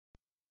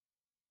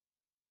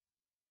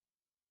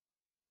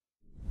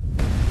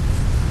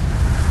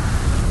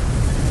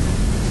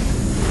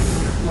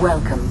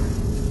Welcome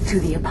to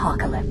the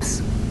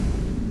apocalypse.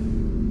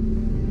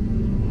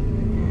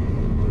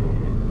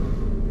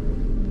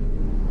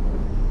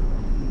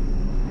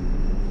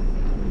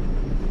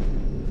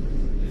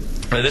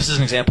 This is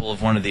an example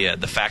of one of the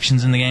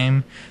factions in the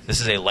game.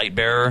 This is a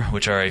Lightbearer,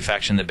 which are a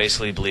faction that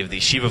basically believe the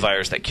Shiva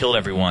virus that killed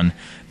everyone,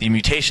 the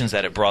mutations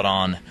that it brought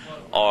on,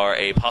 are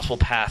a possible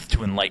path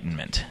to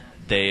enlightenment.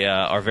 They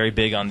are very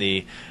big on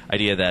the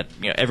idea that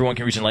everyone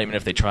can reach enlightenment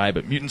if they try,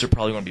 but mutants are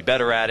probably going to be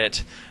better at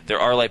it.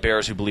 There are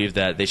Lightbearers who believe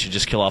that they should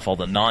just kill off all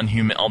the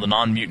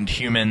non-mutant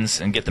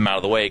humans and get them out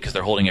of the way because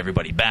they're holding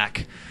everybody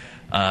back.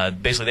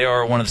 Basically, they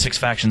are one of the 6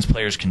 factions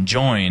players can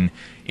join.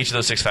 Each of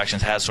those 6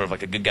 factions has sort of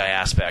like a good guy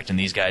aspect, and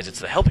these guys, it's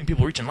the helping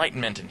people reach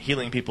enlightenment and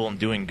healing people and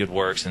doing good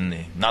works, and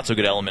the not so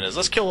good element is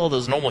let's kill all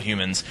those normal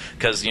humans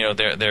because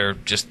they're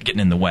just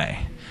getting in the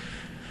way.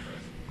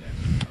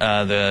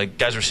 The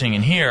guys we're seeing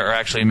in here are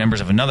actually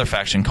members of another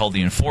faction called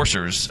the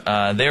Enforcers.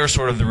 They are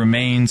sort of the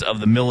remains of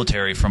the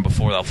military from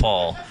before the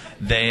fall.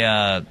 They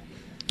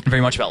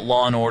very much about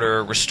law and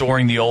order,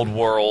 restoring the old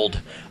world,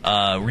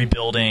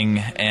 rebuilding,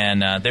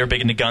 and they're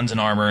big into guns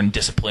and armor and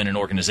discipline and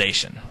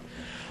organization.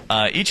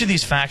 Each of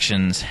these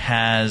factions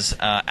has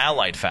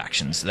allied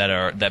factions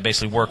that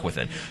basically work with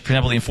it. For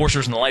example, the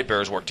Enforcers and the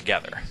Lightbearers work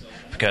together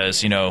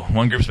because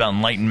one group's about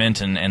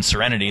enlightenment and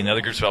serenity, and the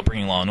other group's about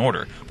bringing law and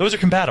order. Those are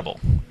compatible.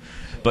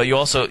 But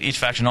each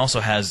faction also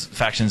has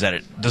factions that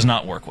it does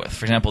not work with.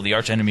 For example, the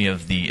archenemy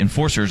of the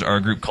Enforcers are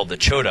a group called the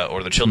Chota,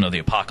 or the Children of the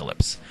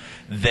Apocalypse.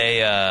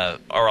 They are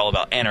all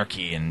about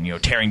anarchy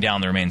and tearing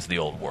down the remains of the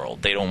old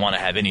world. They don't want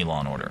to have any law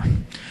and order.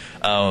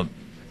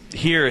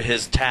 Here,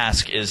 his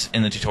task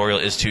in the tutorial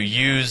is to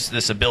use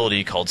this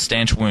ability called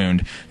Stanch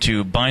Wound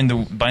to bind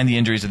the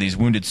injuries of these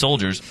wounded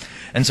soldiers.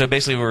 And so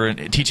basically, we're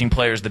teaching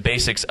players the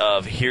basics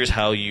of here's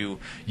how you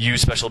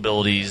use special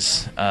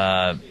abilities.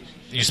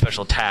 Use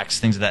special attacks,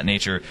 things of that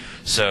nature,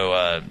 so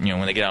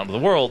when they get out into the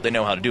world, they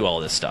know how to do all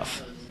this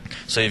stuff.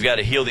 So you've got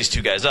to heal these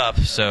 2 guys up,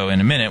 so in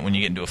a minute, when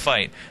you get into a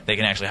fight, they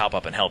can actually hop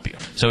up and help you.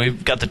 So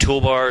we've got the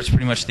toolbar. It's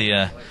pretty much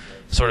the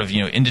sort of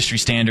industry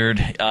standard.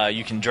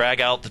 You can drag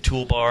out the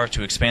toolbar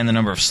to expand the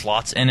number of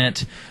slots in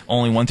it.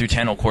 Only 1 through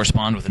 10 will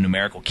correspond with a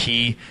numerical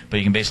key, but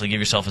you can basically give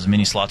yourself as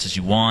many slots as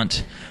you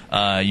want.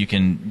 You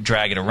can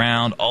drag it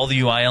around. All the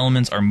UI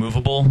elements are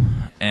movable,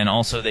 and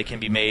also they can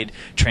be made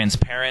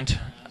transparent.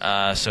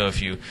 So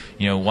if you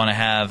want to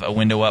have a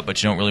window up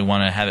but you don't really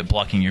want to have it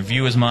blocking your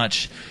view as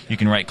much, you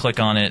can right-click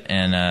on it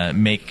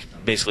and make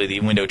basically the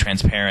window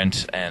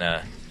transparent,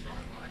 and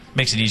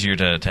makes it easier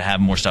to have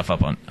more stuff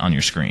up on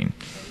your screen.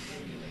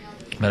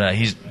 But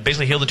he's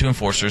basically healed the 2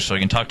 Enforcers, so he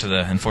can talk to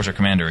the Enforcer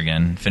Commander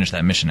again and finish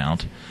that mission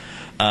out.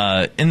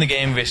 In the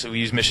game, basically, we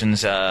use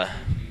missions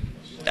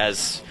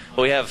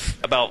we have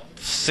about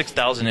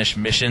 6,000-ish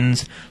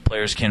missions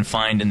players can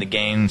find in the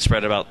game,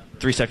 spread about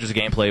 3 sectors of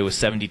gameplay with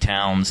 70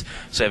 towns,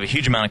 so they have a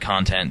huge amount of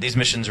content. These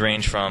missions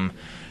range from,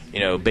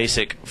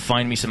 basic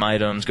find me some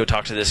items, go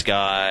talk to this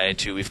guy,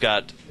 to we've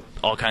got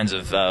all kinds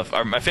of...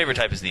 my favorite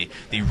type is the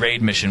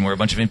raid mission, where a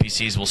bunch of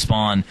NPCs will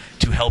spawn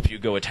to help you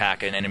go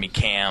attack an enemy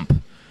camp.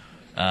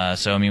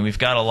 We've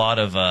got a lot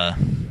of...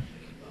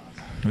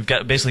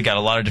 basically got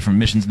a lot of different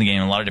missions in the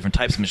game, a lot of different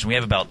types of missions. We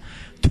have about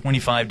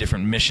 25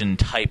 different mission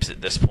types at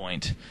this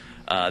point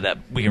that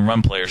we can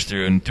run players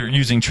through, and through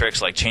using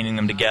tricks like chaining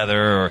them together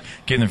or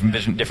giving them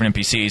from different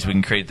NPCs, we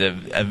can create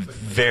a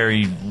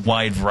very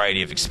wide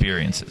variety of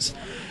experiences.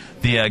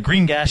 The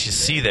green gas you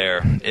see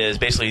there is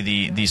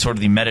basically the sort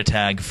of the meta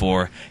tag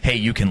for, hey,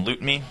 you can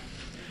loot me.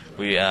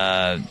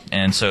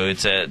 And so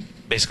it's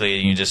basically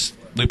you just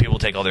loot people,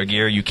 take all their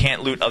gear. You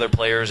can't loot other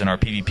players in our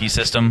PvP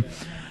system.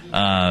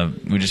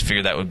 We just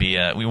figured that would be...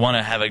 we want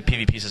to have a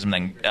PvP system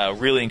that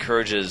really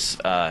encourages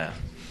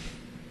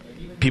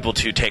people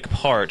to take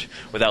part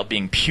without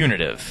being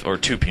punitive, or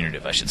too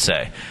punitive, I should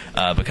say,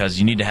 because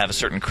you need to have a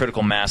certain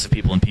critical mass of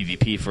people in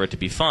PvP for it to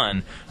be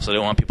fun, so they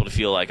don't want people to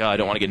feel like, I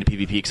don't want to get into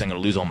PvP because I'm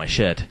going to lose all my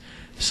shit.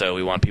 So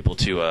we want people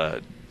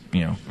to,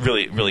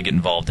 really, really get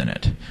involved in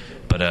it.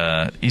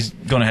 But he's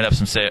going to head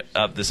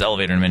up this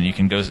elevator in a minute. You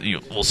can go.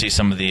 We'll see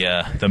some of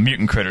the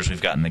mutant critters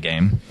we've got in the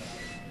game.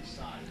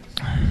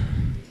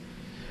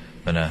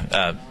 But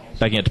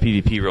backing up to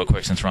PvP real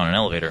quick, since we're on an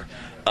elevator,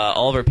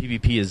 all of our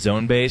PvP is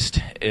zone-based.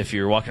 If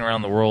you're walking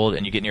around the world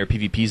and you get near a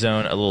PvP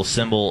zone, a little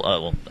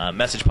symbol,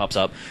 message pops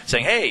up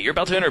saying, "Hey, you're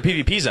about to enter a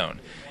PvP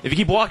zone." If you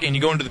keep walking,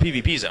 you go into the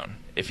PvP zone.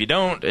 If you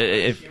don't,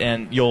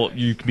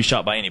 you can be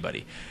shot by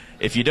anybody.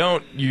 If you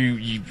don't,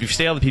 you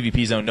stay out of the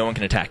PvP zone, no one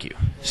can attack you.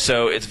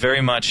 So it's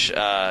very much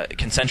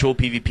consensual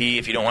PvP.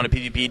 If you don't want to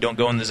PvP, don't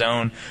go in the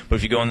zone. But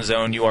if you go in the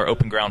zone, you are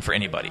open ground for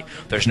anybody.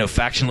 There's no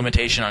faction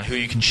limitation on who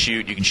you can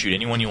shoot. You can shoot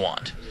anyone you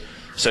want.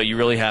 So you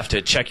really have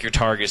to check your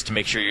targets to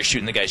make sure you're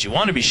shooting the guys you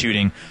want to be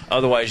shooting.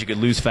 Otherwise, you could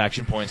lose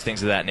faction points,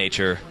 things of that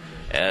nature.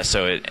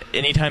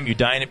 Anytime you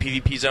die in a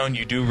PvP zone,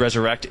 you do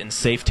resurrect in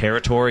safe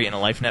territory in a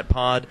LifeNet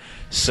pod,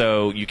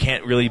 so you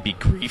can't really be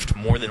griefed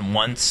more than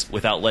once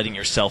without letting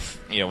yourself,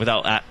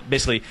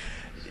 basically,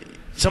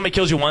 somebody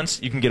kills you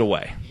once, you can get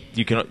away.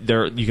 You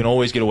can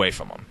always get away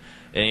from them.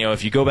 And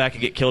if you go back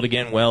and get killed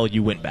again, well,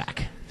 you went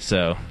back.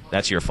 So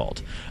that's your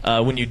fault.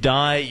 When you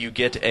die, you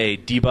get a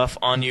debuff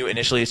on you.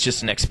 Initially, it's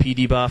just an XP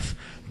debuff,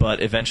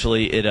 but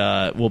eventually it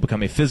will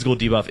become a physical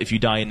debuff if you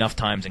die enough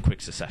times in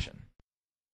quick succession.